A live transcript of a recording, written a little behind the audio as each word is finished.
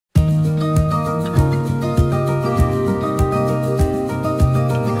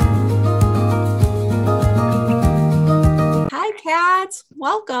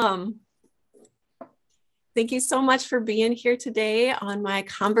welcome. Thank you so much for being here today on my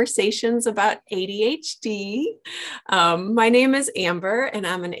conversations about ADHD. My name is Amber, and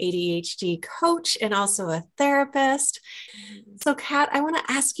I'm an ADHD coach and also a therapist. So, Kat, I want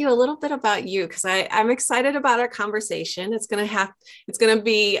to ask you a little bit about you because I'm excited about our conversation. It's going to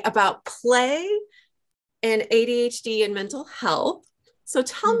be about play and ADHD and mental health. So,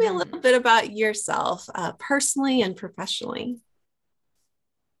 tell me a little bit about yourself, personally and professionally.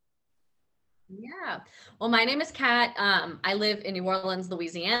 Yeah. Well, my name is Kat. I live in New Orleans,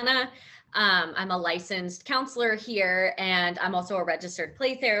 Louisiana. I'm a licensed counselor here, and I'm also a registered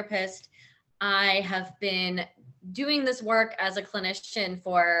play therapist. I have been doing this work as a clinician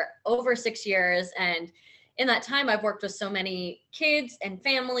for over 6 years. And in that time, I've worked with so many kids and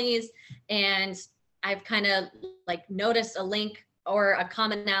families, and I've kind of like noticed a link or a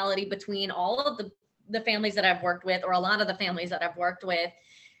commonality between all of the families that I've worked with, or a lot of the families that I've worked with,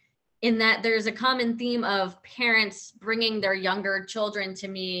 in that there's a common theme of parents bringing their younger children to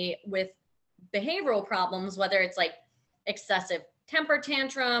me with behavioral problems, whether it's like excessive temper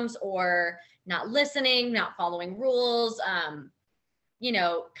tantrums or not listening, not following rules,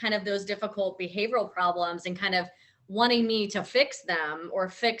 kind of those difficult behavioral problems, and kind of wanting me to fix them or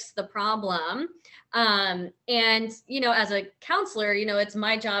fix the problem. And, as a counselor, it's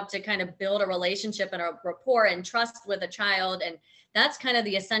my job to kind of build a relationship and a rapport and trust with a child. And that's kind of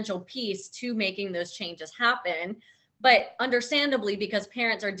the essential piece to making those changes happen. But understandably, because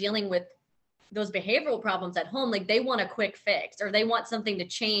parents are dealing with those behavioral problems at home, like they want a quick fix, or they want something to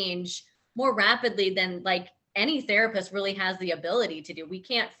change more rapidly than like any therapist really has the ability to do. We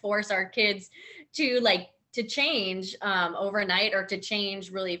can't force our kids to change overnight, or to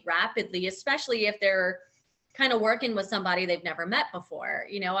change really rapidly, especially if they're kind of working with somebody they've never met before.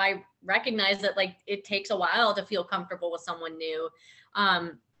 I recognize that like it takes a while to feel comfortable with someone new.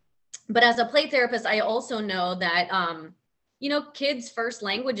 But as a play therapist, I also know that, kids' first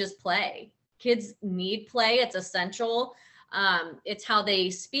language is play. Kids need play. It's essential. It's how they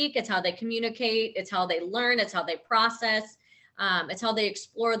speak. It's how they communicate. It's how they learn. It's how they process. It's how they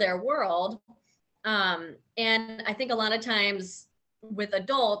explore their world. And I think a lot of times with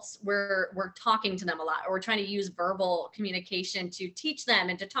adults, we're talking to them a lot, or we're trying to use verbal communication to teach them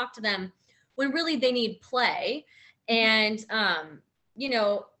and to talk to them, when really they need play. And,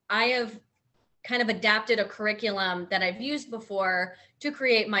 I have kind of adapted a curriculum that I've used before to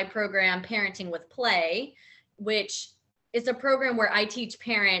create my program, Parenting with Play, which is a program where I teach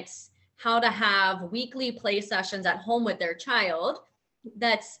parents how to have weekly play sessions at home with their child.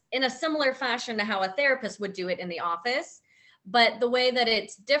 That's in a similar fashion to how a therapist would do it in the office. But the way that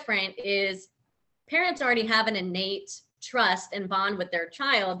it's different is parents already have an innate trust and bond with their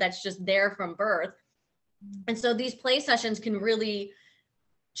child that's just there from birth. And so these play sessions can really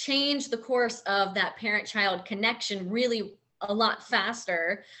change the course of that parent-child connection really a lot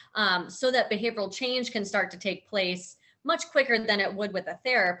faster, so that behavioral change can start to take place much quicker than it would with a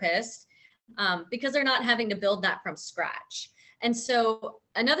therapist, because they're not having to build that from scratch. And so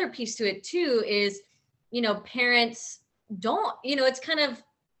another piece to it too is, parents don't, it's kind of,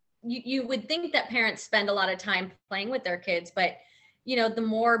 you would think that parents spend a lot of time playing with their kids, but the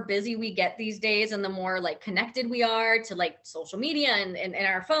more busy we get these days, and the more like connected we are to like social media and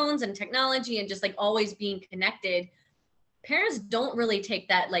our phones and technology, and just like always being connected, parents don't really take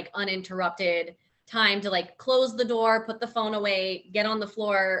that like uninterrupted time to like close the door, put the phone away, get on the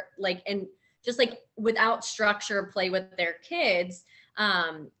floor, like, and just like without structure, play with their kids.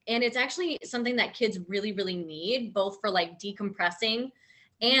 And it's actually something that kids really, really need, both for like decompressing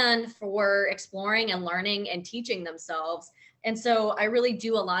and for exploring and learning and teaching themselves. And so I really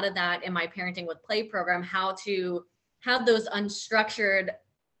do a lot of that in my Parenting with Play program, how to have those unstructured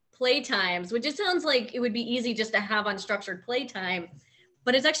play times, which it sounds like it would be easy just to have unstructured play time,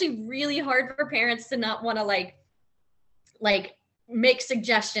 but it's actually really hard for parents to not want to like make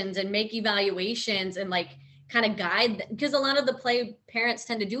suggestions and make evaluations and like kind of guide, because a lot of the play parents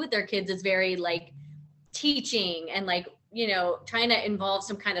tend to do with their kids is very like teaching and like, trying to involve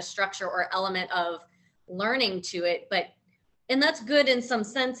some kind of structure or element of learning to it. And that's good in some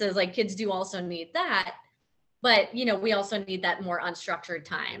senses, like kids do also need that, but we also need that more unstructured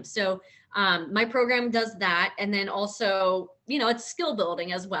time. So my program does that. And then also, it's skill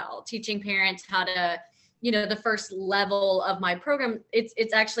building as well, teaching parents how to, the first level of my program,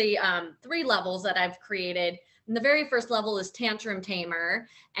 it's actually 3 levels that I've created. And the very first level is Tantrum Tamer.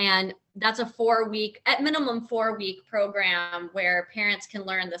 And that's a 4-week, at minimum 4-week program where parents can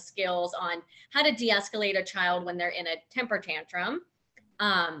learn the skills on how to de-escalate a child when they're in a temper tantrum,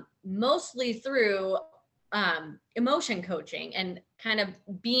 mostly through emotion coaching and kind of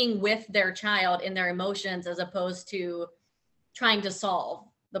being with their child in their emotions as opposed to trying to solve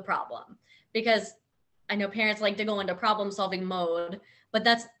the problem. Because I know parents like to go into problem solving mode, but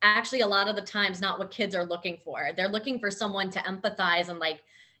that's actually a lot of the times not what kids are looking for. They're looking for someone to empathize and like,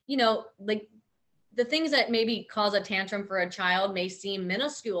 like the things that maybe cause a tantrum for a child may seem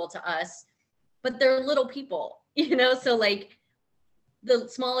minuscule to us, but they're little people, so like the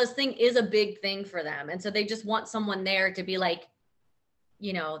smallest thing is a big thing for them. And so they just want someone there to be like,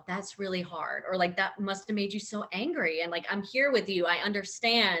 that's really hard, or like that must have made you so angry, and like I'm here with you, I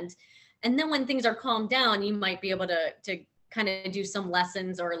understand. And then when things are calmed down, you might be able to kind of do some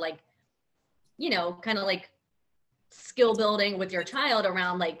lessons, or like kind of like skill building with your child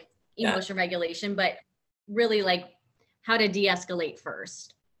around like emotion regulation, but really like how to de-escalate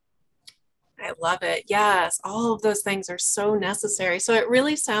first. I love it. Yes, all of those things are so necessary. So it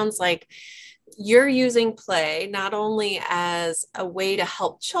really sounds like you're using play not only as a way to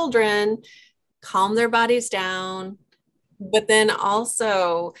help children calm their bodies down, but then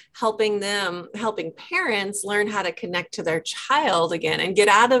also helping parents learn how to connect to their child again and get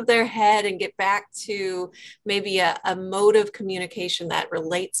out of their head and get back to maybe a mode of communication that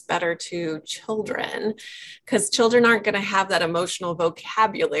relates better to children, because children aren't going to have that emotional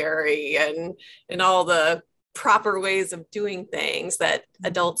vocabulary and all the proper ways of doing things that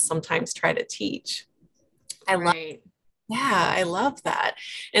adults sometimes try to teach. I love that.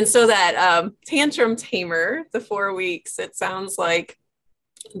 And so that tantrum tamer, the 4 weeks, it sounds like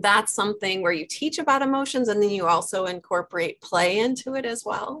that's something where you teach about emotions and then you also incorporate play into it as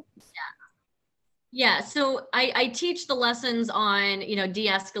well. Yeah. So I teach the lessons on,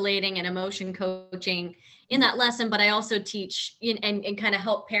 de-escalating and emotion coaching in that lesson, but I also teach and kind of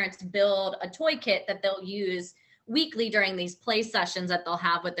help parents build a toy kit that they'll use weekly during these play sessions that they'll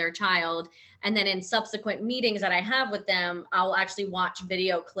have with their child. And then in subsequent meetings that I have with them, I'll actually watch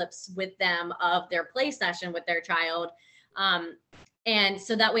video clips with them of their play session with their child. And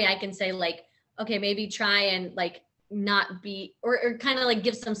so that way I can say like, okay, maybe try and like not be, or kind of like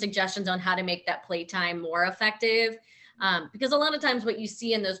give some suggestions on how to make that playtime more effective. Because a lot of times what you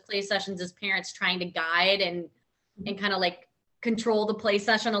see in those play sessions is parents trying to guide and kind of like control the play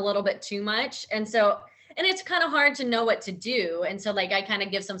session a little bit too much. And it's kind of hard to know what to do. And so like I kind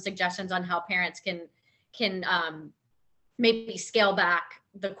of give some suggestions on how parents can maybe scale back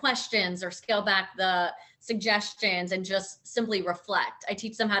the questions or scale back the suggestions and just simply reflect. I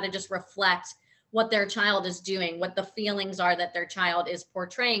teach them how to just reflect what their child is doing, what the feelings are that their child is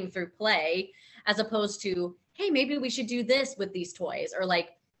portraying through play, as opposed to, hey, maybe we should do this with these toys, or like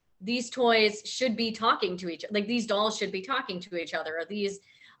these toys should be talking to each other, like these dolls should be talking to each other, or these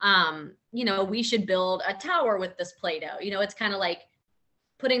we should build a tower with this Play-Doh. It's kind of like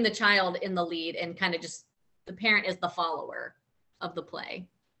putting the child in the lead and kind of just the parent is the follower of the play.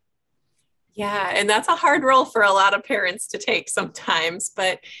 Yeah, and that's a hard role for a lot of parents to take sometimes,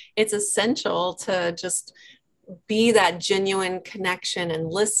 but it's essential to just be that genuine connection and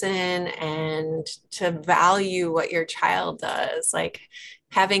listen and to value what your child does, like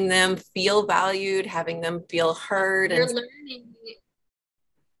having them feel valued, having them feel heard. You're learning.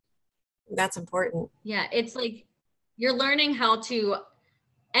 That's important. Yeah, it's like you're learning how to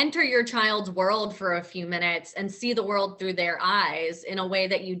enter your child's world for a few minutes and see the world through their eyes in a way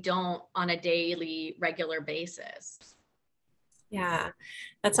that you don't on a daily, regular basis. Yeah,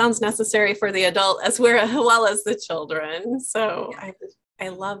 that sounds necessary for the adult as well as the children. So I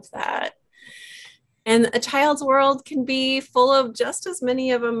love that. And a child's world can be full of just as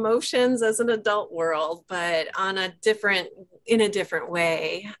many of emotions as an adult world, but in a different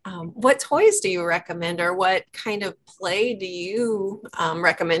way. What toys do you recommend, or what kind of play do you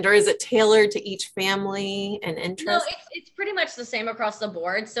recommend, or is it tailored to each family and interest? No, it's pretty much the same across the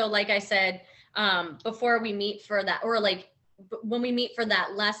board. So like I said, before we meet for that, or like when we meet for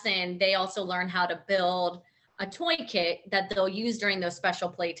that lesson, they also learn how to build a toy kit that they'll use during those special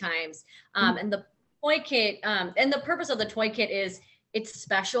play times. And the toy kit, and the purpose of the toy kit is it's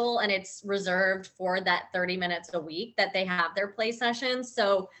special and it's reserved for that 30 minutes a week that they have their play sessions.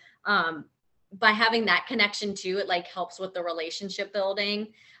 So by having that connection too, it like helps with the relationship building.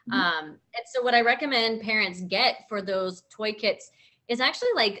 And so what I recommend parents get for those toy kits is actually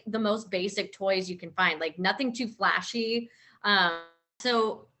like the most basic toys you can find, like nothing too flashy.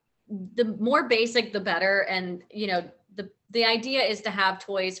 So the more basic, the better. And, the idea is to have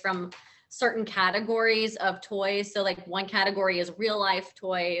toys from certain categories of toys. So like one category is real life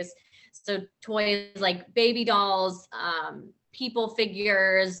toys. So toys like baby dolls, people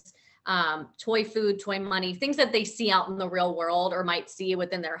figures, toy food, toy money, things that they see out in the real world or might see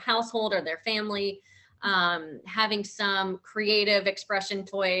within their household or their family. having some creative expression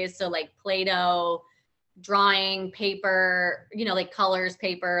toys. So like Play-Doh, drawing paper, like colors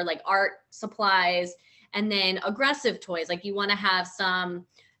paper, like art supplies, and then aggressive toys. Like you want to have some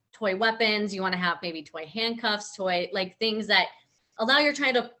toy weapons, you want to have maybe toy handcuffs, like things that allow your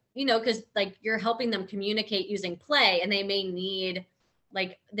child to, because like you're helping them communicate using play, and they may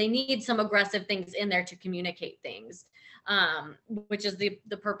need some aggressive things in there to communicate things, which is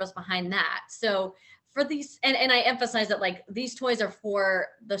the purpose behind that. So for these, and I emphasize that like these toys are for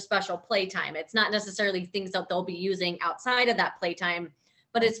the special playtime. It's not necessarily things that they'll be using outside of that playtime,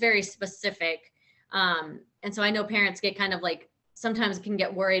 but it's very specific. And so I know parents get kind of like, sometimes can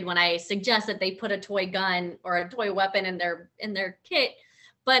get worried when I suggest that they put a toy gun or a toy weapon in their kit,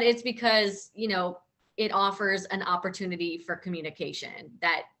 but it's because, it offers an opportunity for communication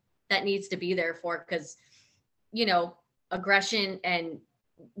that needs to be there for, because, aggression and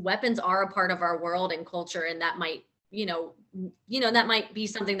weapons are a part of our world and culture, and that might that might be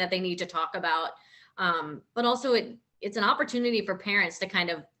something that they need to talk about, but also it's an opportunity for parents to kind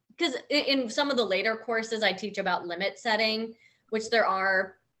of, because in some of the later courses I teach about limit setting, which there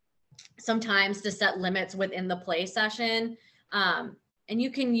are sometimes to set limits within the play session, and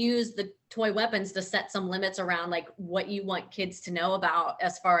you can use the toy weapons to set some limits around like what you want kids to know about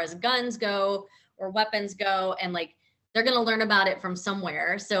as far as guns go or weapons go, and like they're going to learn about it from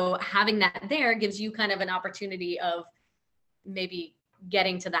somewhere. So having that there gives you kind of an opportunity of maybe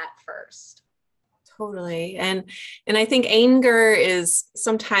getting to that first. Totally. And I think anger is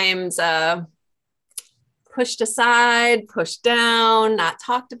sometimes pushed aside, pushed down, not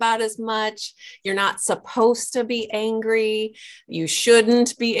talked about as much. You're not supposed to be angry. You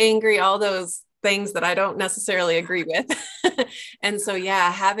shouldn't be angry. All those things that I don't necessarily agree with. And so,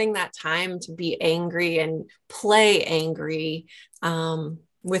 yeah, having that time to be angry and play angry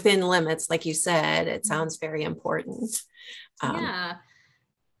within limits, like you said, it sounds very important. Yeah.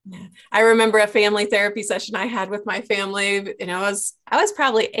 Yeah. I remember a family therapy session I had with my family, and I was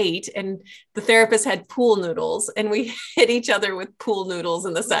probably 8, and the therapist had pool noodles, and we hit each other with pool noodles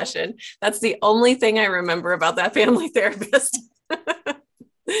in the session. That's the only thing I remember about that family therapist.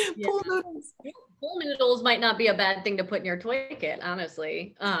 Yeah. Pool noodles. Pool noodles might not be a bad thing to put in your toy kit,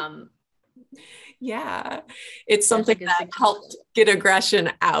 honestly. Yeah, it's something that helped get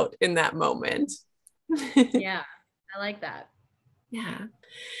aggression out in that moment. Yeah, I like that. Yeah.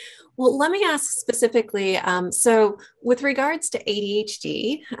 Well, let me ask specifically, so with regards to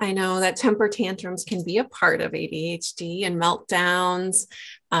ADHD, I know that temper tantrums can be a part of ADHD and meltdowns,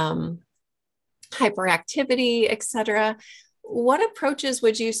 hyperactivity, etc. What approaches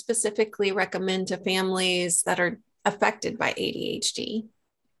would you specifically recommend to families that are affected by ADHD?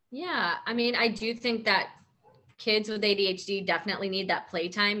 Yeah, I mean, I do think that kids with ADHD definitely need that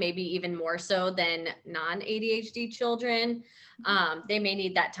playtime, maybe even more so than non-ADHD children. They may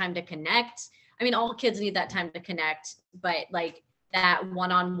need that time to connect. I mean, all kids need that time to connect, but like that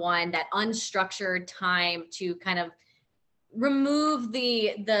one-on-one, that unstructured time to kind of remove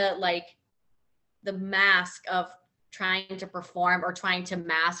the mask of trying to perform or trying to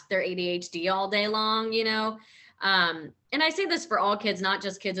mask their ADHD all day long, and I say this for all kids, not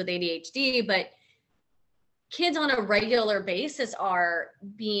just kids with ADHD, but kids on a regular basis are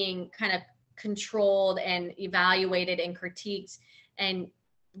being kind of controlled and evaluated and critiqued and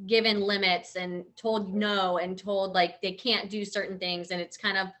given limits and told no and told like they can't do certain things. And it's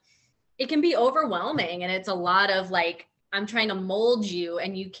kind of, it can be overwhelming. And it's a lot of like, I'm trying to mold you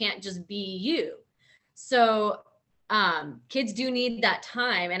and you can't just be you. So kids do need that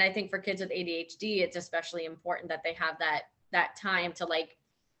time. And I think for kids with ADHD, it's especially important that they have that time to like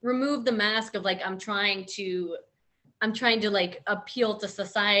remove the mask of like, I'm trying to like appeal to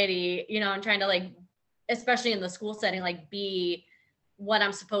society, I'm trying to like, especially in the school setting, like be what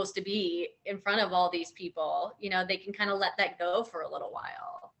I'm supposed to be in front of all these people, they can kind of let that go for a little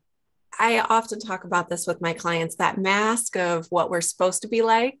while. I often talk about this with my clients, that mask of what we're supposed to be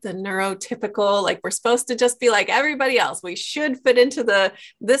like, the neurotypical, like we're supposed to just be like everybody else. We should fit into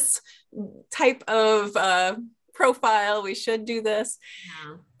this type of profile. We should do this.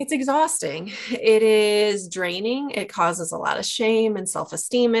 Yeah. It's exhausting. It is draining. It causes a lot of shame and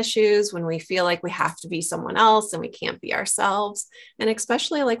self-esteem issues when we feel like we have to be someone else and we can't be ourselves. And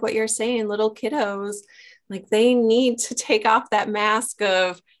especially like what you're saying, little kiddos, like they need to take off that mask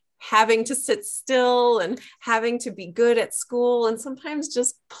of having to sit still and having to be good at school, and sometimes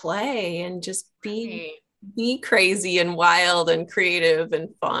just play and just be crazy and wild and creative and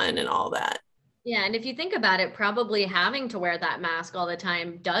fun and all that. Yeah. And if you think about it, probably having to wear that mask all the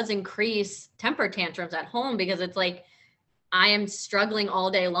time does increase temper tantrums at home, because it's like I am struggling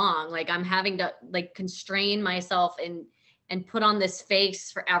all day long. Like I'm having to like constrain myself and put on this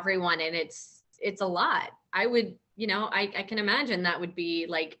face for everyone. And it's a lot. I would, I can imagine that would be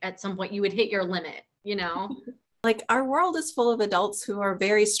like at some point you would hit your limit, Like our world is full of adults who are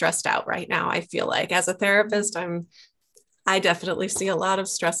very stressed out right now. I feel like as a therapist, I definitely see a lot of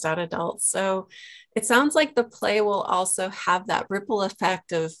stressed out adults. So it sounds like the play will also have that ripple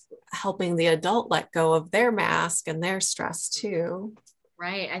effect of helping the adult let go of their mask and their stress too.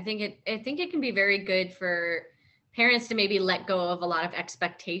 Right. I think it can be very good for parents to maybe let go of a lot of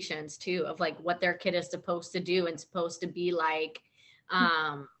expectations too, of like what their kid is supposed to do and supposed to be like,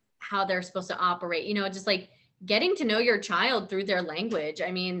 how they're supposed to operate, just like getting to know your child through their language.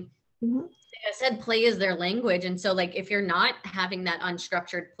 I mean, Mhm. like I said, play is their language. And so like if you're not having that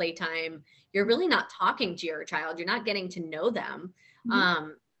unstructured playtime, you're really not talking to your child. You're not getting to know them.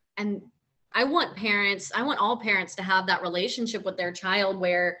 Mhm. And I want all parents to have that relationship with their child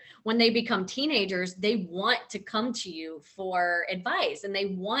where when they become teenagers, they want to come to you for advice and they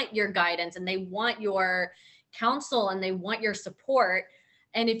want your guidance and they want your counsel and they want your support.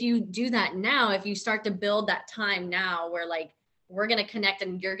 And if you do that now, if you start to build that time now where like we're going to connect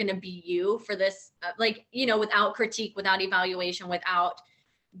and you're going to be you for this, without critique, without evaluation, without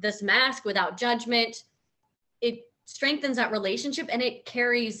this mask, without judgment, it strengthens that relationship and it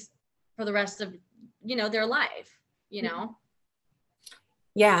carries for the rest of, their life,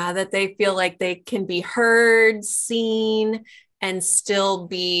 Yeah, that they feel like they can be heard, seen, and still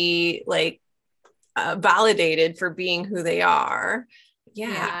be like validated for being who they are. Yeah.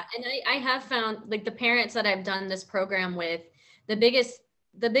 Yeah. And I have found like the parents that I've done this program with, the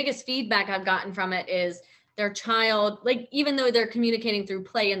biggest feedback I've gotten from it is their child, like even though they're communicating through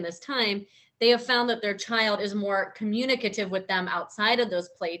play in this time, they have found that their child is more communicative with them outside of those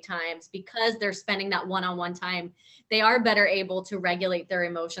play times because they're spending that one-on-one time. They are better able to regulate their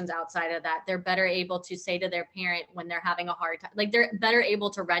emotions outside of that. They're better able to say to their parent when they're having a hard time, like they're better able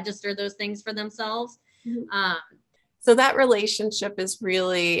to register those things for themselves. Mhm. Um, So that relationship is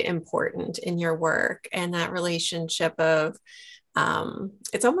really important in your work, and that relationship of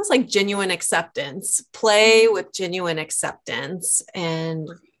it's almost like genuine acceptance, play with genuine acceptance, and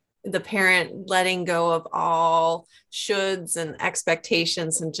the parent letting go of all shoulds and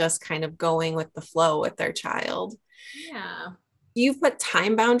expectations and just kind of going with the flow with their child. yeah. Do you put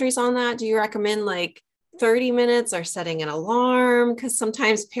time boundaries on that? Do you recommend like 30 minutes or setting an alarm? Because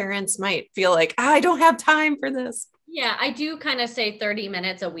sometimes parents might feel like, I don't have time for this. Yeah, I do kind of say 30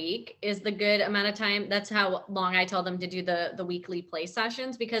 minutes a week is the good amount of time. That's how long I tell them to do the weekly play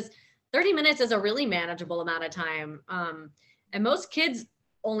sessions because 30 minutes is a really manageable amount of time. And most kids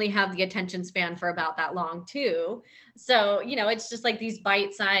only have the attention span for about that long too. So, it's just like these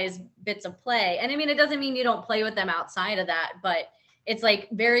bite-sized bits of play. And I mean, it doesn't mean you don't play with them outside of that, but it's like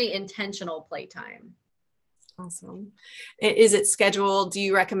very intentional playtime. Awesome. Is it scheduled? Do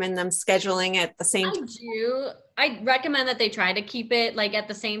you recommend them scheduling at the same I time? do. I recommend that they try to keep it like at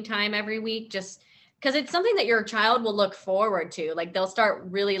the same time every week, just because it's something that your child will look forward to. Like they'll start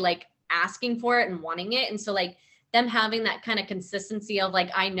really like asking for it and wanting it. And so like them having that kind of consistency of like,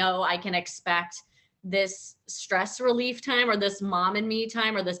 I know I can expect this stress relief time or this mom and me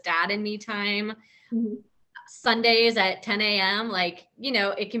time or this dad and me time Mhm. Sundays at 10 a.m. Like,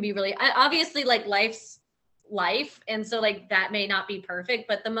 it can be really obviously like life's life. And so like that may not be perfect,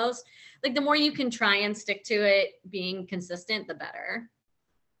 but the more you can try and stick to it, being consistent, the better.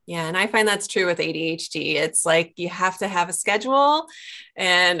 Yeah, and I find that's true with ADHD. It's like you have to have a schedule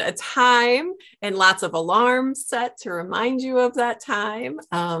and a time and lots of alarms set to remind you of that time.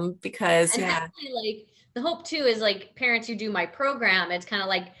 Because, And yeah, actually, like the hope too is like parents who do my program, it's kind of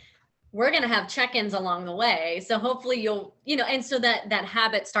like we're going to have check-ins along the way. So hopefully you'll, and so that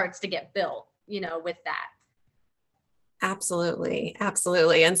habit starts to get built, with that. absolutely.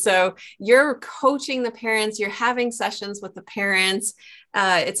 Absolutely. And so you're coaching the parents, you're having sessions with the parents.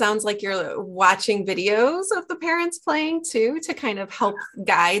 It sounds like you're watching videos of the parents playing too to kind of help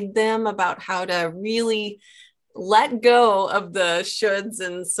guide them about how to really let go of the shoulds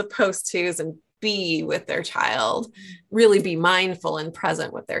and supposed tos and be with their child, really be mindful and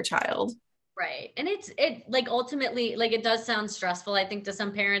present with their child. Right. And it like ultimately, like it does sound stressful, I think, to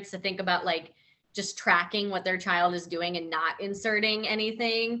some parents to think about like just tracking what their child is doing and not inserting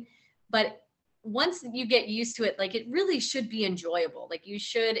anything. But once you get used to it, like it really should be enjoyable. Like you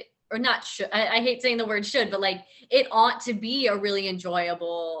should, or not should, I hate saying the word should, but like it ought to be a really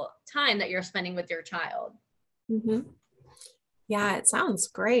enjoyable time that you're spending with your child. Mm-hmm. Yeah, it sounds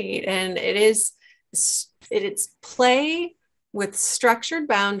great. And it's play with structured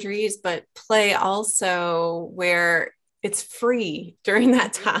boundaries, but play also where it's free during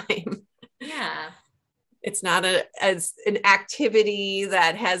that time. Yeah. It's not as an activity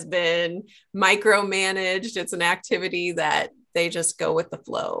that has been micromanaged. It's an activity that they just go with the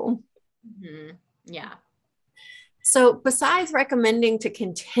flow. Mm-hmm. Yeah. So besides recommending to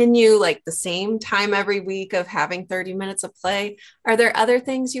continue like the same time every week of having 30 minutes of play, are there other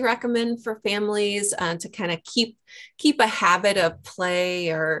things you recommend for families to kind of keep a habit of play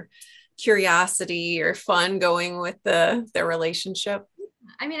or curiosity or fun going with their relationship?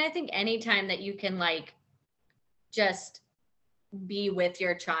 I mean, I think anytime that you can like just be with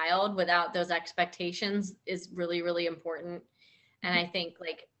your child without those expectations is really, really important. And I think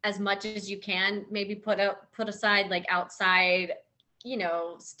like as much as you can, maybe put aside like outside,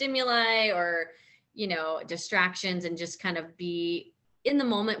 stimuli or, distractions, and just kind of be in the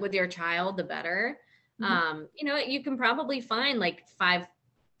moment with your child, the better. You can probably find like 5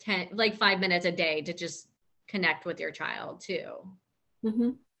 minutes a day to just connect with your child too.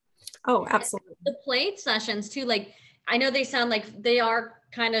 Mm-hmm. Oh, absolutely. The play sessions too, like I know they sound like they are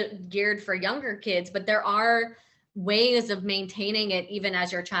kind of geared for younger kids, but there are ways of maintaining it even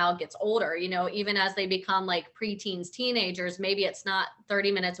as your child gets older, even as they become like preteens, teenagers. Maybe it's not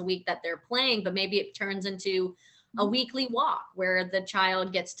 30 minutes a week that they're playing, but maybe it turns into a weekly walk where the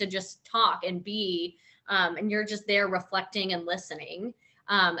child gets to just talk and be, and you're just there reflecting and listening,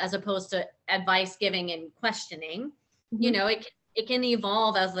 as opposed to advice giving and questioning. Mm-hmm. It can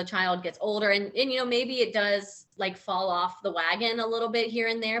evolve as the child gets older, and maybe it does like fall off the wagon a little bit here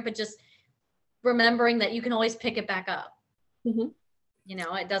and there, but just remembering that you can always pick it back up. Mm-hmm.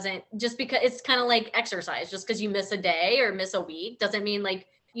 It doesn't, just because it's kind of like exercise, just because you miss a day or miss a week doesn't mean like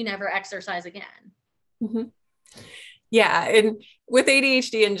you never exercise again. Mm-hmm. Yeah. And with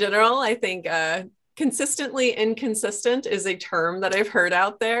ADHD in general, I think consistently inconsistent is a term that I've heard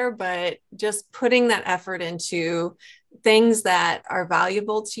out there, but just putting that effort into things that are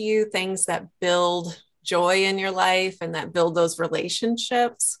valuable to you, things that build joy in your life and that build those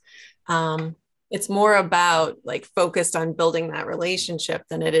relationships. It's more about like focused on building that relationship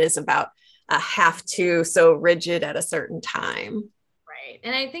than it is about a have to so rigid at a certain time. Right.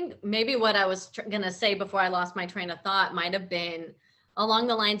 And I think maybe what I was going to say before I lost my train of thought might have been along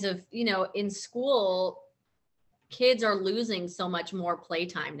the lines of, in school, kids are losing so much more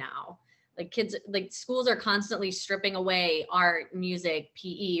playtime now. Like schools are constantly stripping away art, music,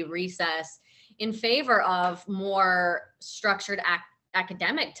 PE, recess in favor of more structured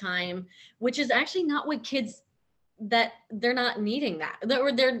academic time, which is actually not what kids, that they're not needing that.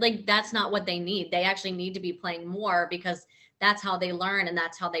 They're like, that's not what they need. They actually need to be playing more because that's how they learn and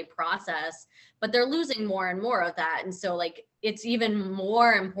that's how they process. But they're losing more and more of that. And so like, it's even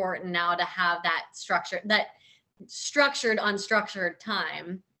more important now to have that structured, unstructured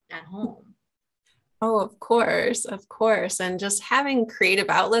time at home. Oh, of course, of course. And just having creative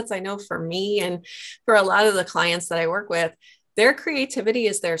outlets, I know for me and for a lot of the clients that I work with, their creativity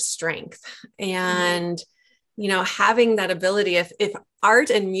is their strength. And, having that ability, if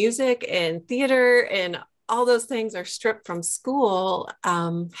art and music and theater and all those things are stripped from school,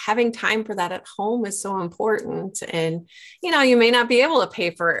 having time for that at home is so important. And, you may not be able to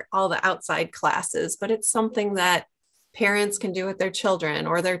pay for all the outside classes, but it's something that parents can do with their children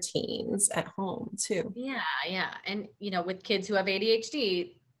or their teens at home too. Yeah, yeah. And with kids who have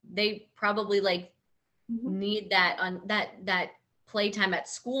ADHD, they probably like Mhm. need that on that playtime at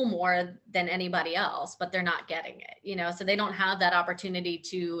school more than anybody else, but they're not getting it, so they don't have that opportunity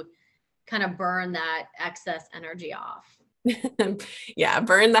to kind of burn that excess energy off. Yeah,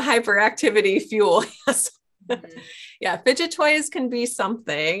 burn the hyperactivity fuel. Yes. Mm-hmm. Yeah, fidget toys can be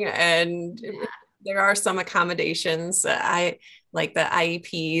something, and there are some accommodations. I like the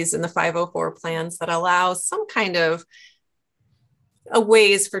IEPs and the 504 plans that allow some kind of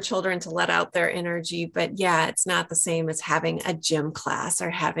ways for children to let out their energy. But yeah, it's not the same as having a gym class or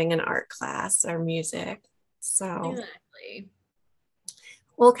having an art class or music. So, Exactly.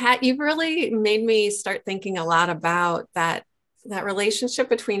 well, Kat, you've really made me start thinking a lot about that relationship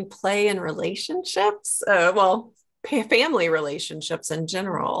between play and relationships. Family relationships in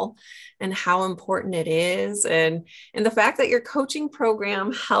general, and how important it is, and the fact that your coaching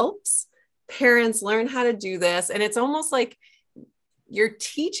program helps parents learn how to do this, and it's almost like you're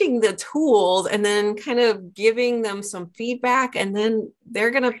teaching the tools and then kind of giving them some feedback, and then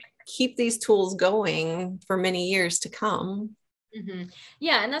they're going to keep these tools going for many years to come. Mm-hmm.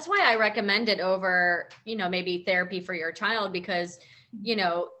 Yeah. And that's why I recommend it over, maybe therapy for your child, because,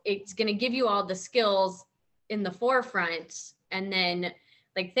 it's going to give you all the skills in the forefront. And then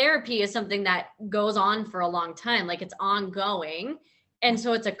like therapy is something that goes on for a long time, like it's ongoing. And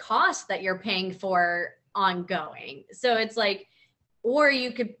so it's a cost that you're paying for ongoing. So it's like, or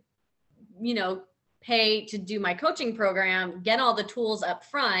you could, pay to do my coaching program, get all the tools up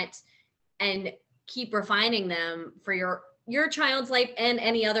front, and keep refining them for your child's life and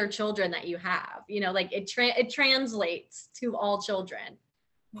any other children that you have. Like it translates to all children.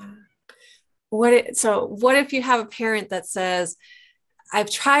 So what if you have a parent that says, I've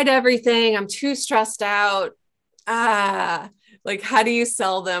tried everything, I'm too stressed out. Like, how do you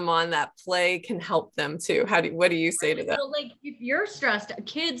sell them on that play can help them too? What do you say to them? So like, if you're stressed,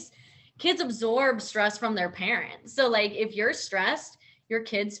 kids absorb stress from their parents. So like, if you're stressed, your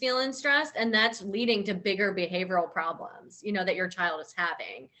kid's feeling stressed, and that's leading to bigger behavioral problems, that your child is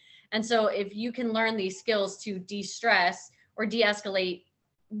having. And so if you can learn these skills to de-stress or de-escalate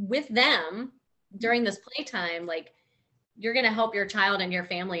with them during this playtime, like, you're going to help your child and your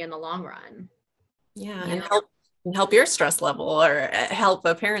family in the long run. Yeah. And help your stress level, or help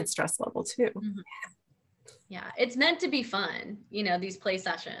a parent's stress level too. Mm-hmm. Yeah. It's meant to be fun. These play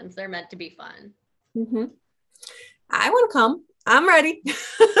sessions, they're meant to be fun. Mm-hmm. I want to come. I'm ready.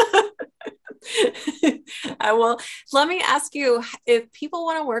 Let me ask you, if people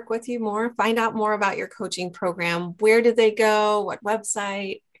want to work with you more, find out more about your coaching program, where do they go? What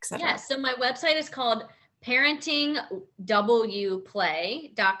website, etc.? Yeah. So my website is called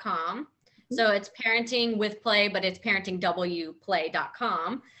Parentingwplay.com. So it's parenting with play, but it's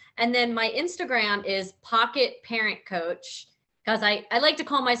parentingwplay.com. And then my Instagram is Pocket Parent Coach, because I like to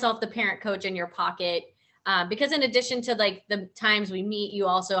call myself the parent coach in your pocket, because in addition to like the times we meet, you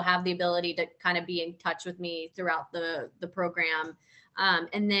also have the ability to kind of be in touch with me throughout the program.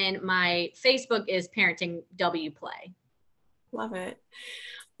 And then my Facebook is Parenting W Play. Love it.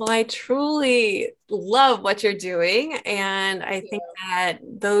 Well, I truly love what you're doing. And I think that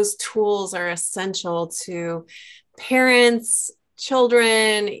those tools are essential to parents,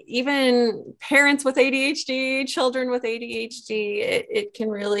 children, even parents with ADHD, children with ADHD. It can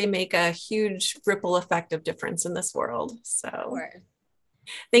really make a huge ripple effect of difference in this world. So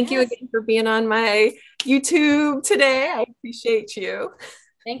thank you again for being on my YouTube today. I appreciate you.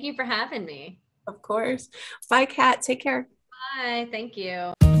 Thank you for having me. Of course. Bye, Kat. Take care. Bye. Thank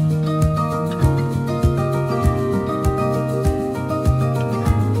you.